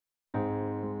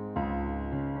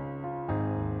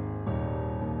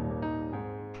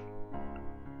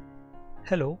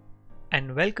Hello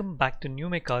and welcome back to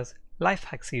NUMECA's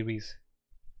Lifehack series.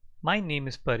 My name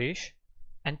is Paresh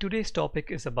and today's topic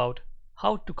is about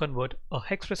how to convert a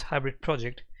Hexpress hybrid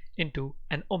project into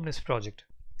an OMNIS project.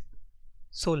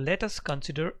 So let us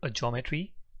consider a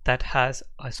geometry that has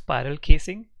a spiral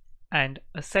casing and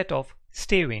a set of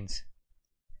stay vanes.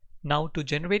 Now to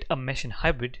generate a mesh in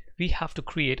hybrid, we have to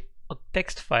create a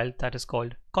text file that is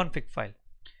called config file.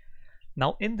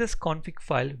 Now in this config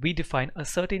file, we define a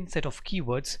certain set of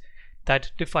keywords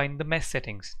that define the mesh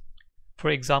settings. For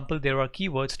example, there are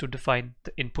keywords to define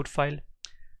the input file,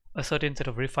 a certain set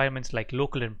of refinements like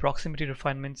local and proximity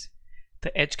refinements,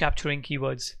 the edge capturing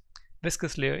keywords,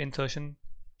 viscous layer insertion,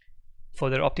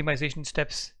 further optimization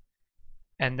steps,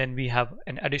 and then we have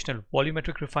an additional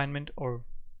volumetric refinement or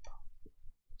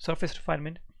surface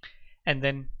refinement, and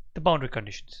then the boundary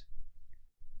conditions.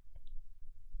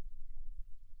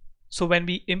 So when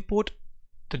we import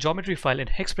the geometry file in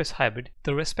Hexpress hybrid,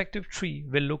 the respective tree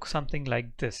will look something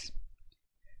like this.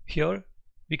 Here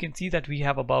we can see that we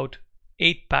have about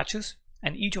 8 patches,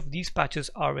 and each of these patches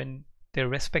are in their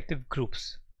respective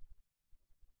groups.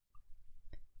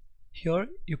 Here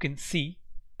you can see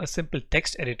a simple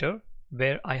text editor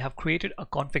where I have created a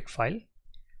config file.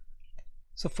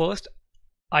 So first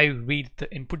I read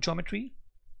the input geometry,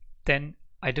 then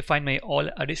I define my all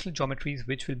additional geometries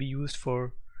which will be used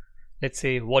for, let's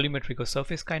say, volumetric or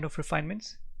surface kind of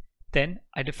refinements. Then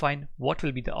I define what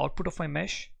will be the output of my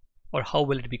mesh or how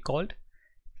will it be called.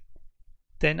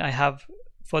 Then I have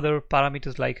further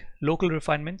parameters like local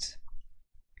refinements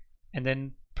and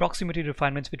then proximity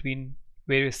refinements between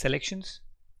various selections.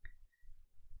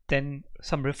 Then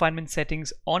some refinement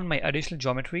settings on my additional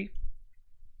geometry,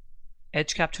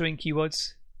 edge capturing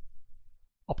keywords,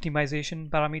 optimization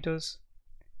parameters,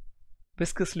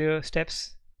 viscous layer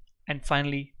steps, and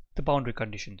finally the boundary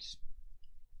conditions.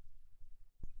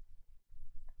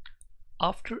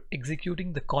 After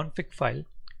executing the config file,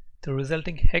 the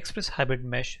resulting Hexpress hybrid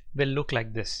mesh will look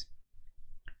like this.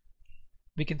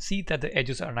 We can see that the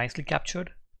edges are nicely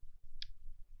captured.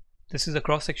 This is a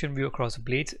cross-section view across the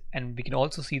blades, and we can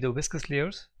also see the viscous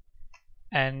layers,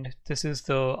 and this is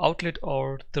the outlet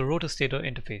or the rotor-stator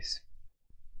interface.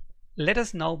 Let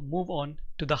us now move on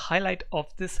to the highlight of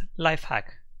this life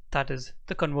hack, that is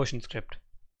the conversion script.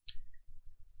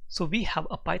 So we have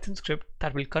a Python script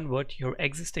that will convert your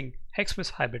existing Hexpress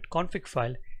hybrid config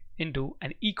file into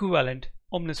an equivalent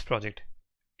OMNIS project.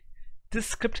 This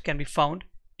script can be found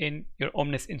in your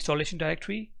OMNIS installation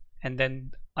directory and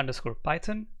then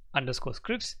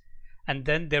 _python_scripts, and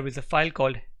then there is a file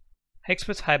called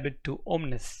Hexpress hybrid to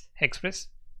OMNIS Hexpress.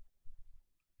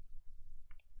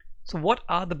 So what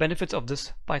are the benefits of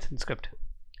this Python script?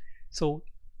 So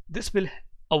this will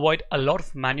avoid a lot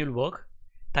of manual work.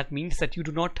 That means that you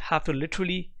do not have to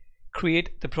literally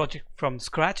create the project from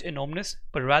scratch in OMNIS,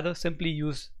 but rather simply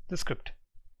use the script.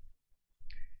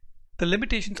 The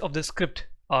limitations of this script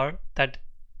are that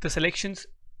the selections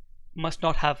must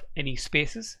not have any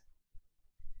spaces,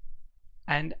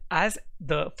 and as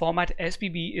the format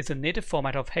SPB is a native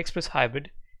format of Hexpress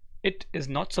hybrid, it is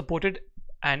not supported,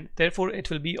 and therefore it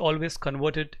will be always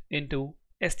converted into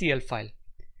STL file.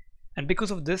 And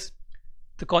because of this,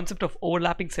 the concept of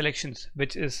overlapping selections,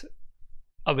 which is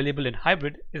available in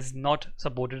hybrid, is not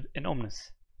supported in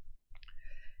OMNIS.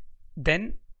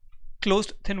 Then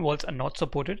closed thin walls are not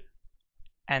supported,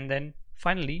 and then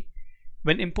finally,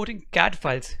 when importing CAD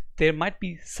files, there might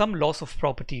be some loss of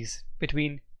properties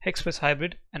between Hexpress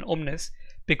hybrid and OMNIS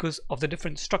because of the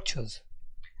different structures,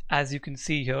 as you can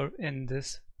see here in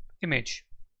this image.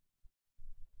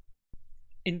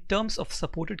 In terms of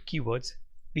supported keywords,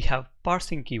 we have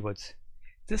parsing keywords.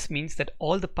 This means that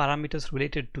all the parameters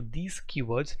related to these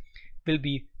keywords will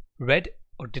be read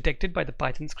or detected by the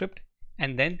Python script,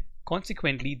 and then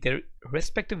consequently their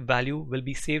respective value will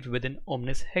be saved within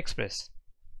OMNIS Hexpress.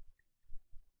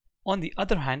 On the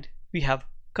other hand, we have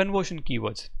conversion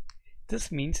keywords.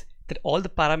 This means that all the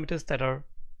parameters that are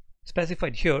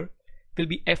specified here will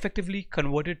be effectively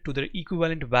converted to their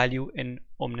equivalent value in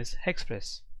OMNIS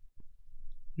Hexpress.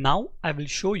 Now I will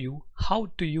show you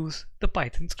how to use the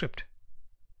Python script.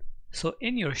 So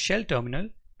in your shell terminal,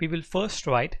 we will first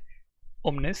write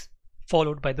OMNIS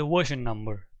followed by the version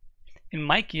number. In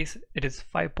my case, it is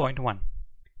 5.1,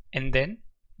 and then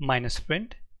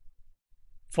 -print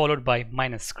followed by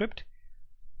 -script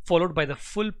followed by the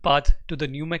full path to the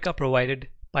NUMECA provided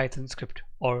Python script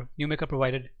or NUMECA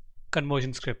provided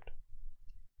conversion script.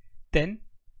 Then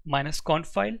 -conf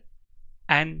file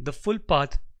and the full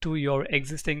path to your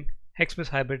existing Hexpress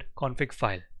hybrid config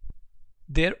file.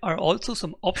 There are also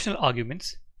some optional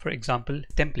arguments, for example,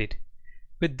 template.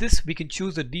 With this, we can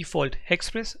choose the default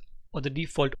Hexpress or the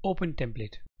default open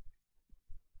template.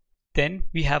 Then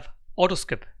we have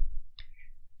autoskip.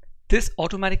 This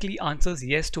automatically answers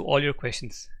yes to all your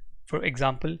questions. For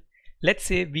example, let's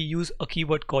say we use a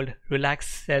keyword called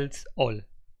relax cells all.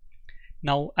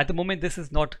 Now at the moment this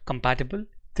is not compatible.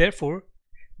 Therefore,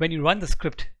 when you run the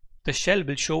script, the shell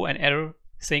will show an error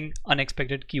saying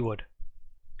unexpected keyword.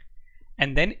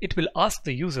 And then it will ask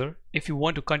the user if you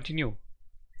want to continue.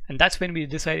 And that's when we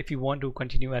decide if you want to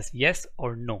continue as yes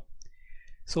or no.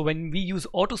 So when we use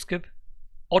autoskip,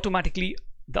 automatically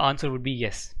the answer would be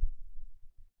yes.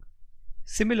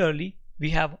 Similarly, we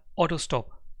have autostop.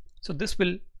 So this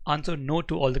will answer no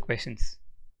to all the questions.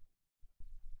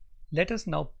 Let us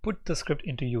now put the script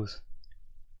into use.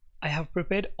 I have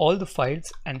prepared all the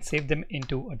files and saved them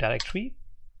into a directory.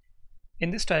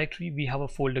 In this directory, we have a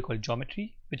folder called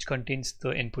geometry, which contains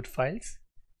the input files.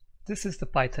 This is the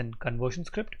Python conversion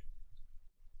script.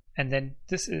 And then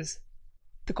this is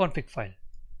the config file.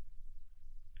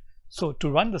 So to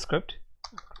run the script,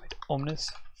 write OMNIS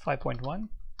 5.1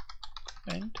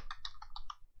 and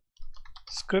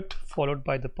script followed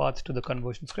by the path to the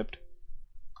conversion script.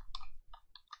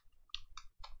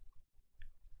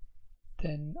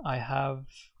 Then I have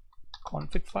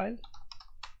config file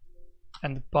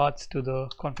and the path to the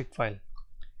config file.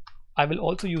 I will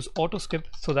also use autoskip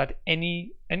so that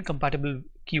any incompatible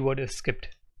keyword is skipped,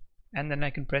 and then I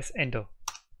can press enter.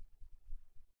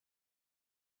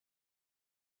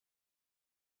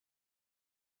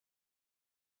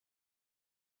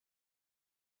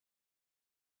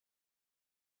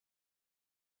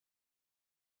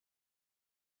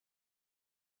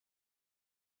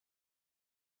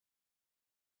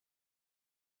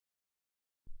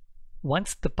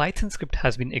 Once the Python script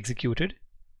has been executed,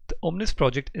 the OMNIS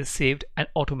project is saved and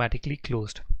automatically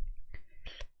closed.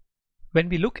 When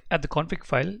we look at the config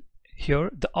file, here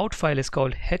the out file is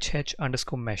called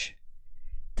 /mesh.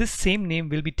 This same name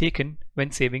will be taken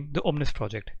when saving the OMNIS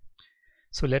project.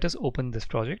 So let us open this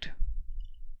project.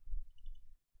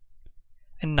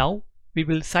 And now we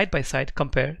will side by side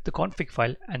compare the config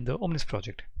file and the OMNIS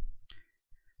project.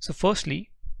 So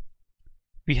firstly,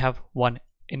 we have one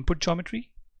input geometry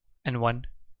and one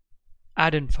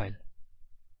add-in file,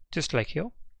 just like here.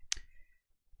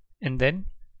 And then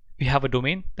we have a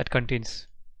domain that contains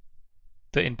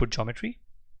the input geometry.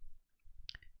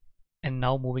 And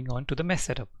now moving on to the mesh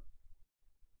setup.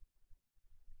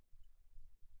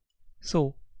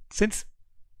 So since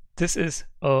this is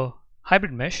a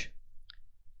hybrid mesh,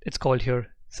 it's called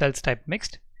here cells type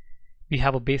mixed. We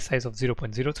have a base size of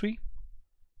 0.03.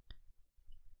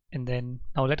 And then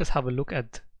now let us have a look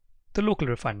at the local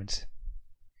refinements.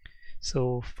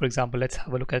 So for example, let's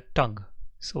have a look at tongue.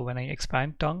 So when I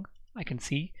expand tongue, I can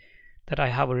see that I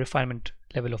have a refinement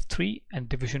level of 3 and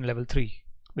division level 3,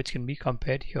 which can be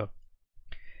compared here.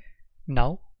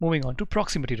 Now moving on to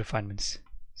proximity refinements.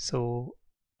 So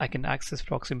I can access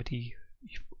proximity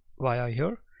via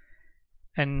here,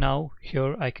 and now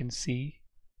here I can see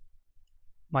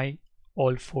my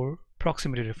all 4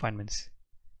 proximity refinements,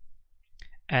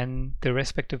 and the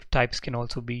respective types can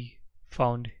also be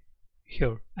found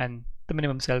here, and the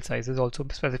minimum cell size is also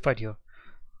specified here.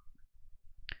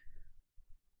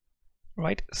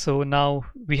 Right, so now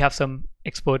we have some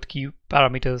expert key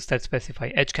parameters that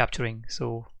specify edge capturing.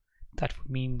 So that would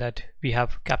mean that we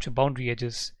have capture boundary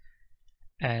edges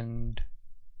and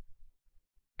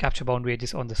capture boundary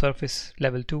edges on the surface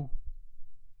level 2.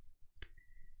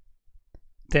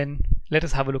 Then let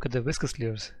us have a look at the viscous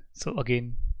layers. So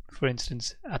again, for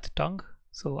instance, at the tongue,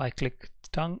 so I click the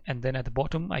tongue, and then at the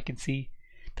bottom I can see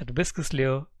that the viscous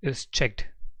layer is checked,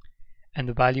 and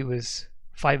the value is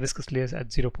 5 viscous layers at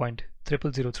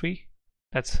 0.0003.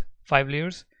 That's 5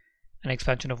 layers, an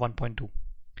expansion of 1.2.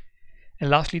 And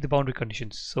lastly, the boundary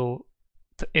conditions. So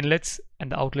the inlets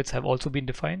and the outlets have also been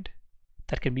defined.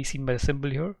 That can be seen by the symbol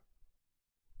here,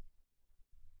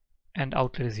 and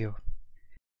outlet is here.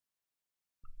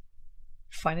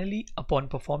 Finally, upon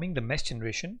performing the mesh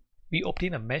generation, we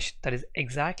obtain a mesh that is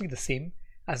exactly the same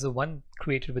as the one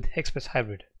created with Hexpress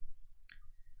Hybrid.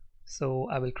 So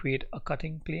I will create a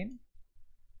cutting plane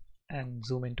and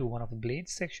zoom into one of the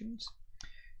blades sections.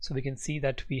 So we can see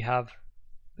that we have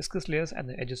viscous layers and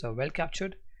the edges are well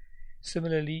captured.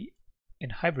 Similarly, in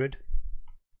Hybrid,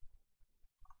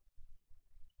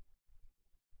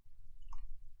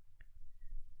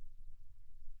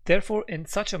 therefore, in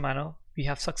such a manner, we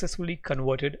have successfully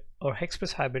converted our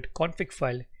Hexpress Hybrid config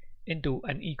file into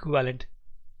an equivalent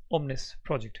OMNIS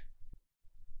project.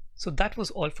 So that was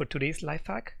all for today's life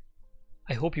hack.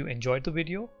 I hope you enjoyed the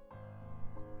video.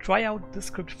 Try out this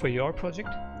script for your project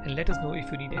and let us know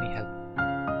if you need any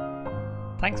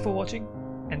help. Thanks for watching,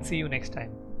 and see you next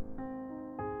time.